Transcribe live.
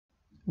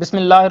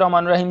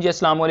बिस्मिल्लाहिर्रहमानिर्रहीम जी,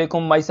 अस्सलाम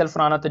वालेकुम। माई सेल्फ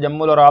राना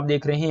तजम्मुल और आप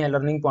देख रहे हैं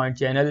लर्निंग पॉइंट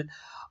चैनल।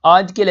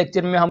 आज के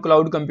लेक्चर में हम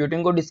क्लाउड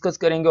कंप्यूटिंग को डिस्कस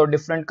करेंगे और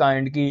डिफरेंट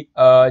काइंड की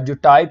जो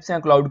टाइप्स हैं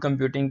क्लाउड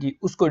कंप्यूटिंग की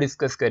उसको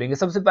डिस्कस करेंगे।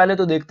 सबसे पहले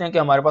तो देखते हैं कि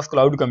हमारे पास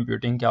क्लाउड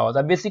कंप्यूटिंग क्या होता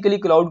है। बेसिकली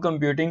क्लाउड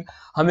कंप्यूटिंग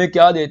हमें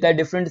क्या देता है,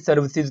 डिफरेंट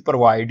सर्विसेज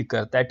प्रोवाइड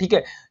करता है, ठीक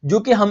है, जो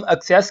कि हम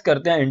एक्सेस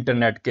करते हैं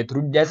इंटरनेट के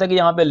थ्रू। जैसा कि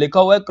यहाँ पे लिखा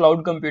हुआ है,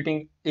 cloud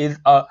computing is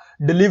a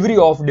delivery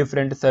of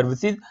different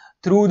services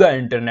through the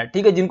internet,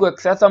 ठीक है, जिनको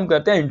एक्सेस हम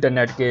करते हैं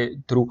इंटरनेट के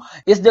थ्रू।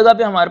 इस जगह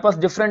पे हमारे पास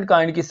डिफरेंट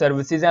काइंड की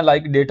सर्विसेज हैं,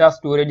 लाइक डेटा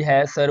स्टोरेज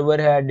है,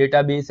 सर्वर है,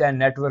 डेटाबेस है,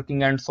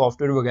 नेटवर्किंग एंड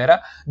सॉफ्टवेयर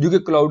वगैरह, जो कि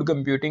क्लाउड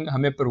कंप्यूटिंग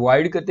हमें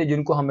प्रोवाइड करते हैं,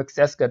 जिनको हम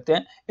एक्सेस करते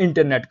हैं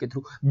इंटरनेट के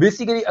थ्रू।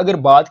 बेसिकली अगर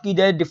बात की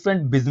जाए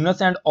डिफरेंट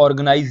बिजनेस एंड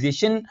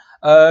ऑर्गेनाइजेशन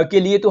के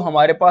लिए, तो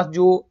हमारे पास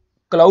जो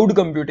क्लाउड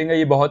कंप्यूटिंग है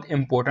ये बहुत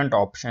इंपॉर्टेंट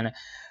ऑप्शन है।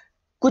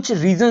 कुछ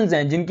रीजंस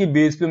हैं जिनकी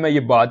बेस पे मैं ये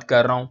बात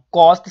कर रहा हूँ।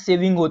 कॉस्ट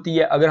सेविंग होती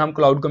है अगर हम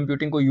क्लाउड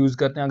कंप्यूटिंग को यूज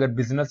करते हैं। अगर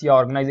बिजनेस या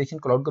ऑर्गेनाइजेशन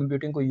क्लाउड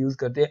कंप्यूटिंग को यूज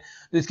करते हैं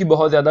तो इसकी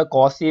बहुत ज्यादा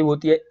कॉस्ट सेव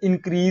होती है,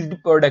 इंक्रीज्ड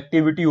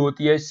प्रोडक्टिविटी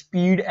होती है,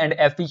 स्पीड एंड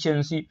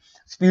एफिशिएंसी,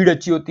 स्पीड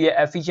अच्छी होती है,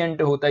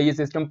 एफिशिएंट होता है ये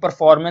सिस्टम,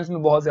 परफॉर्मेंस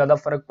में बहुत ज्यादा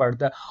फर्क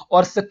पड़ता है,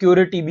 और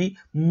सिक्योरिटी भी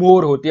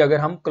मोर होती है अगर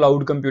हम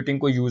क्लाउड कंप्यूटिंग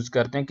को यूज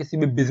करते हैं किसी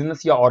भी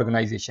बिजनेस या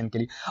ऑर्गेनाइजेशन के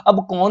लिए।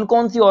 अब कौन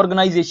कौन सी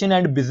ऑर्गेनाइजेशन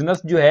एंड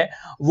बिजनेस जो है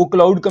वो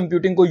क्लाउड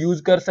कंप्यूटिंग को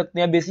यूज कर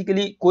सकते हैं?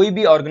 बेसिकली कोई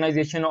भी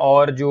ऑर्गेनाइजेशन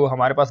और जो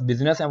हमारे पास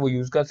बिजनेस है वो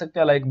यूज कर सकते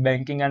हैं, like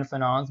banking and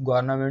finance,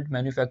 government,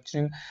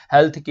 manufacturing,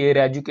 health care,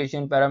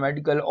 education,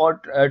 paramedical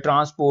और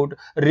transport,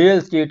 real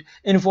estate,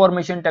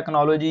 information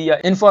technology या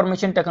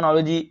इंफॉर्मेशन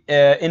टेक्नोलॉजी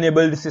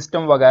इनेबल्ड सिस्टम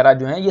वगैरह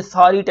जो है, ये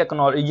सारी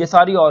टेक्नोलॉजी, ये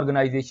सारी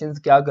ऑर्गेनाइजेशंस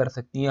क्या कर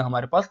सकती हैं,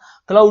 हमारे पास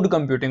क्लाउड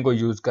कंप्यूटिंग को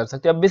यूज कर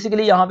सकते हैं। अब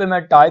बेसिकली यहाँ पे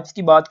मैं टाइप्स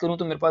की बात करूं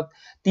तो मेरे पास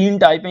तीन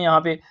टाइप है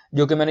यहाँ पे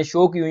जो कि मैंने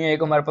शो की हुई है।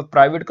 एक हमारे पास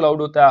प्राइवेट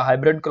क्लाउड होता है,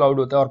 हाइब्रिड क्लाउड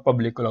होता है और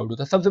पब्लिक क्लाउड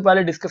होता है। सबसे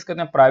पहले डिस्कस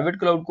करते हैं प्राइवेट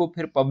क्लाउड को,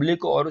 फिर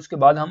पब्लिक को, और उसके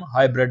बाद हम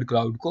हाइब्रिड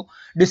क्लाउड को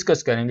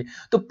डिस्कस करेंगे।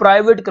 तो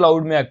प्राइवेट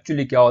क्लाउड में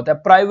एक्चुअली क्या होता है?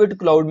 प्राइवेट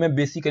क्लाउड में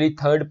बेसिकली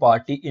थर्ड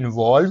पार्टी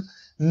इन्वॉल्व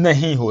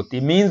नहीं होती,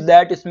 मींस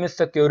दैट इसमें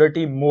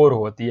सिक्योरिटी मोर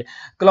होती है।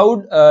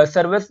 Cloud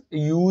service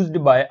used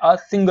by a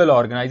single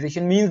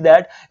organisation, means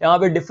that यहाँ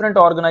पे डिफरेंट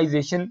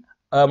ऑर्गेनाइजेशन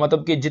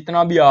मतलब कि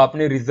जितना भी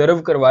आपने रिजर्व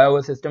करवाया हुआ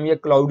सिस्टम या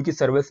क्लाउड की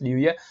सर्विस ली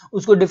हुई है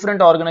उसको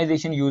डिफरेंट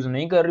ऑर्गेनाइजेशन यूज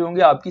नहीं कर रही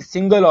होंगे, आपकी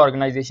सिंगल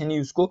ऑर्गेनाइजेशन ही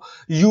उसको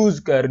यूज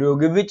कर रही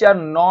होगी, which are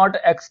not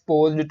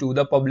exposed to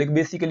the public.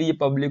 Basically ये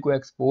पब्लिक को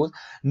एक्सपोज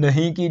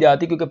नहीं की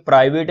जाती क्योंकि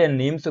प्राइवेट है,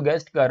 नेम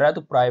सुगेस्ट कर रहा है,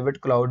 तो प्राइवेट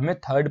क्लाउड में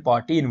थर्ड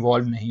पार्टी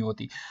इन्वॉल्व नहीं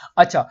होती।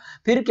 अच्छा,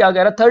 फिर क्या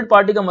कह रहा है? थर्ड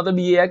पार्टी का मतलब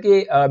ये है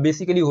कि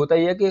बेसिकली होता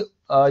ही है कि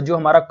जो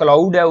हमारा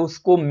क्लाउड है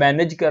उसको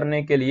मैनेज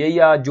करने के लिए,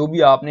 या जो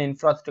भी आपने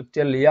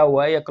इंफ्रास्ट्रक्चर लिया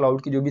हुआ है या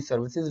क्लाउड की जो भी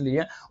सर्विसेज ली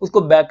है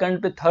उसको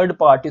बैकएंड पे थर्ड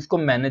पार्टी इसको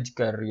मैनेज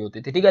कर रही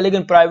होती थी, ठीक है।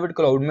 लेकिन प्राइवेट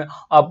क्लाउड में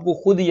आपको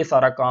खुद ये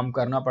सारा काम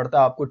करना पड़ता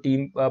है, आपको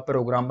टीम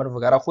प्रोग्रामर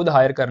वगैरह खुद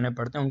हायर करने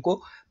पड़ते हैं उनको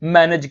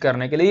मैनेज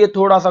करने के लिए। ये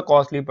थोड़ा सा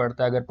कॉस्टली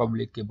पड़ता है अगर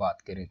पब्लिक की बात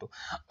करें तो।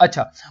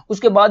 अच्छा,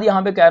 उसके बाद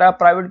यहाँ पे कह रहा है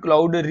private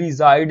cloud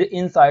resided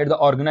inside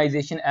the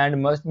organisation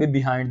and must be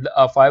behind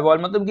the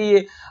firewall, मतलब कि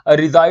ये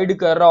रिजाइड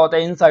कर रहा होता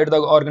है इनसाइड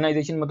द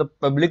ऑर्गेनाइजेशन, मतलब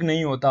पब्लिक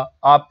नहीं होता,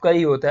 आपका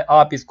ही होता है,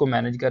 आप इसको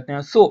मैनेज करते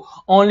हैं। So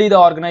only the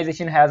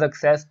organisation has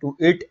access to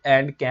it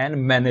and can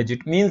manage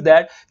it, means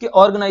that कि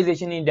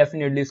ऑर्गेनाइजेशन ही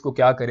डेफिनेटली इसको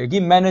क्या करेगी,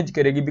 मैनेज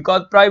करेगी,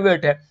 बिकॉज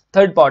प्राइवेट है,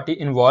 थर्ड पार्टी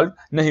इन्वॉल्व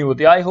नहीं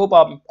होती। आई होप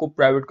आपको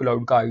प्राइवेट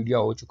क्लाउड का आइडिया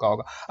हो चुका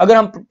होगा। अगर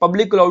हम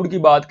पब्लिक क्लाउड की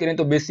बात करें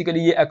तो बेसिकली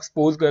ये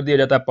एक्सपोज कर दिया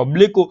जाता है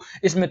पब्लिक को,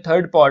 इसमें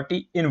थर्ड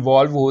पार्टी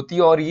इन्वॉल्व होती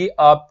है और ये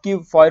आपकी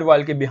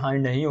फायरवॉल के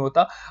बिहाइंड नहीं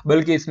होता,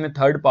 बल्कि इसमें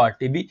थर्ड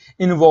पार्टी भी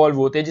इन्वॉल्व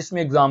होते हैं,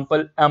 जिसमें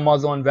एग्जांपल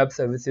अमेज़न वेब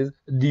सर्विसेज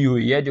दी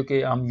हुई है जो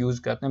कि हम यूज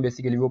करते हैं।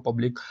 बेसिकली वो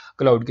पब्लिक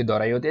क्लाउड के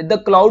द्वारा ही होते हैं। The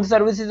cloud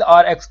services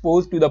are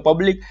expose to the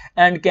public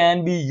and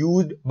can be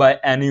used by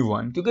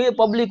anyone, क्योंकि ये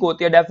पब्लिक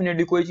होती है।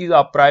 डेफिनेटली कोई चीज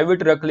आप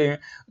प्राइवेट रख लें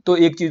तो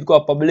एक चीज को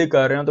आप पब्लिक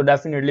कर रहे हैं तो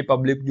डेफिनेटली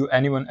पब्लिक जो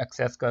एनीवन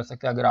एक्सेस कर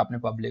सकते हैं अगर आपने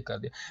पब्लिक कर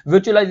दिया।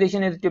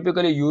 Virtualisation is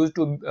typically used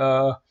to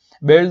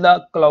build the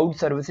cloud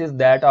services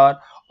that are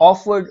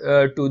offered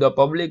to the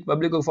public.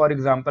 Public को फॉर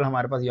एग्जांपल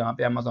हमारे पास यहाँ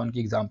पे अमेज़न की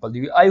एग्जांपल दी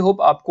हुई। आई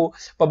होप आपको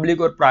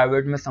पब्लिक और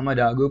प्राइवेट में समझ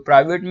आ गई।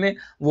 प्राइवेट में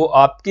वो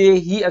आपके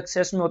ही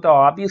एक्सेस में होता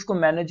है, आप ही इसको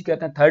मैनेज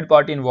करते हैं, थर्ड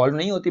पार्टी इन्वॉल्व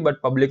नहीं होती, बट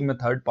पब्लिक में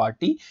थर्ड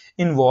पार्टी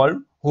इन्वॉल्व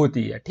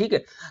होती है, ठीक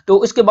है। तो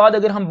उसके बाद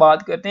अगर हम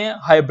बात करते हैं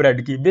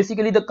हाइब्रिड की,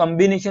 basically the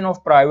combination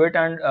of private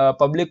and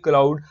public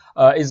cloud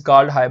is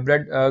called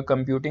hybrid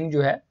computing,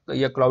 जो है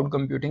या क्लाउड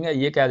कंप्यूटिंग है,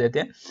 ये कह देते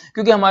हैं।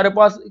 क्योंकि हमारे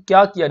पास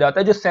क्या किया जाता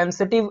है, जो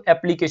सेंसिटिव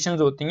एप्लीकेशंस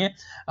होती हैं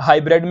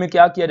हाइब्रिड में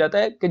क्या किया जाता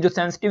है कि जो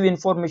सेंसिटिव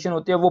इंफॉर्मेशन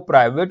होती है वो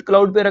प्राइवेट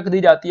क्लाउड पे रख दी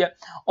जाती है,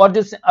 और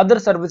जो अदर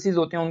सर्विसेज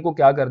होते हैं उनको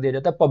क्या कर दिया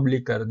जाता है,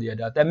 पब्लिक कर दिया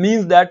जाता है।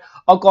 Means that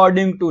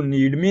according to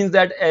need, means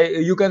that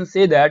you can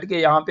say that कि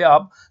यहाँ पे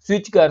आप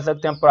स्विच कर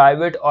सकते हैं,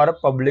 प्राइवेट और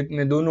पब्लिक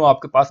में दोनों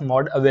आपके पास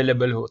मोड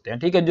अवेलेबल होते हैं,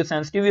 ठीक है। जो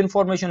सेंसिटिव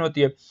इंफॉर्मेशन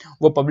होती है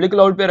वो पब्लिक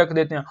क्लाउड पे रख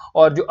देते हैं,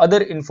 और जो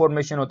अदर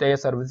इंफॉर्मेशन होते हैं या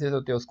सर्विसेज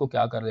होते हैं उसको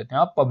क्या कर देते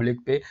हैं आप पब्लिक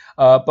पे,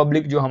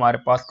 पब्लिक जो हमारे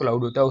पास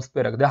क्लाउड होता है उस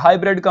पे रख दे।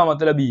 हाइब्रिड का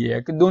मतलब ये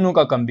है कि दोनों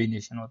का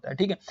कॉम्बिनेशन होता है,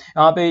 ठीक है।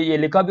 यहाँ पे ये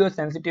लिखा भी हो,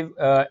 sensitive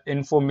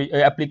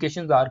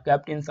applications are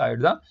kept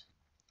inside the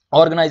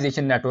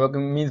organization network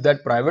means that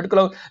private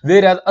cloud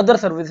whereas other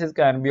services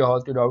can be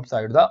hosted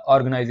outside the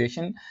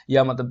organization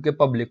या मतलब के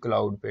public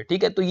cloud पे,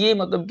 ठीक है। तो ये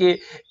मतलब के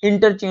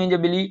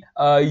interchangeably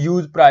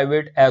use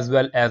private as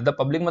well as the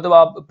public, मतलब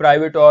आप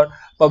private और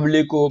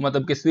public को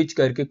मतलब के switch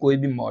करके कोई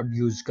भी mod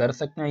use कर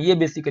सकते हैं। ये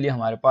बेसिकली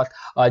हमारे पास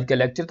आज का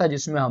लेक्चर था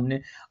जिसमें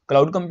हमने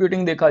क्लाउड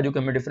कंप्यूटिंग देखा जो कि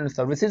हमें डिफरेंट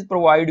सर्विसेज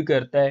प्रोवाइड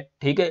करता है,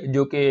 ठीक है,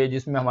 जो कि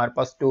जिसमें हमारे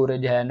पास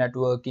स्टोरेज है,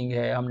 नेटवर्किंग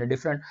है, हमने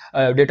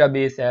डिफरेंट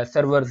डेटाबेस है,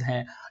 सर्वर्स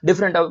हैं,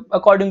 डिफरेंट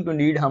अकॉर्डिंग टू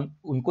नीड हम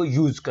उनको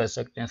यूज कर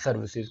सकते हैं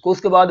सर्विसेज को।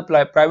 उसके बाद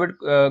प्राइवेट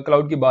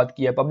क्लाउड की बात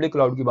की है, पब्लिक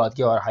क्लाउड की बात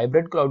की है और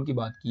हाइब्रिड क्लाउड की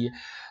बात की है।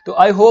 तो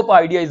I hope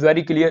idea is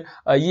very clear.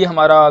 ये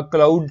हमारा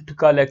क्लाउड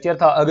का लेक्चर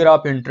था। अगर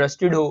आप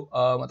इंटरेस्टेड हो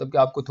मतलब कि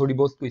आपको थोड़ी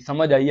बहुत कोई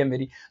समझ आई है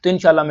मेरी, तो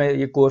इंशाल्लाह मैं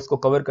ये कोर्स को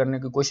कवर करने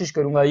की कोशिश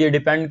करूंगा। ये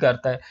डिपेंड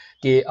करता है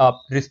कि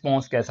आप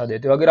रिस्पॉन्स कैसा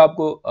देते हो। अगर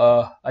आपको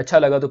अच्छा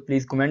लगा तो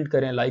प्लीज़ कमेंट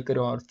करें, लाइक करें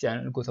और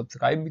चैनल को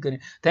सब्सक्राइब भी करें।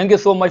 Thank you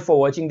so much for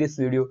watching this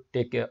video.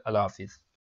 Take care, अल्लाह हाफिज़।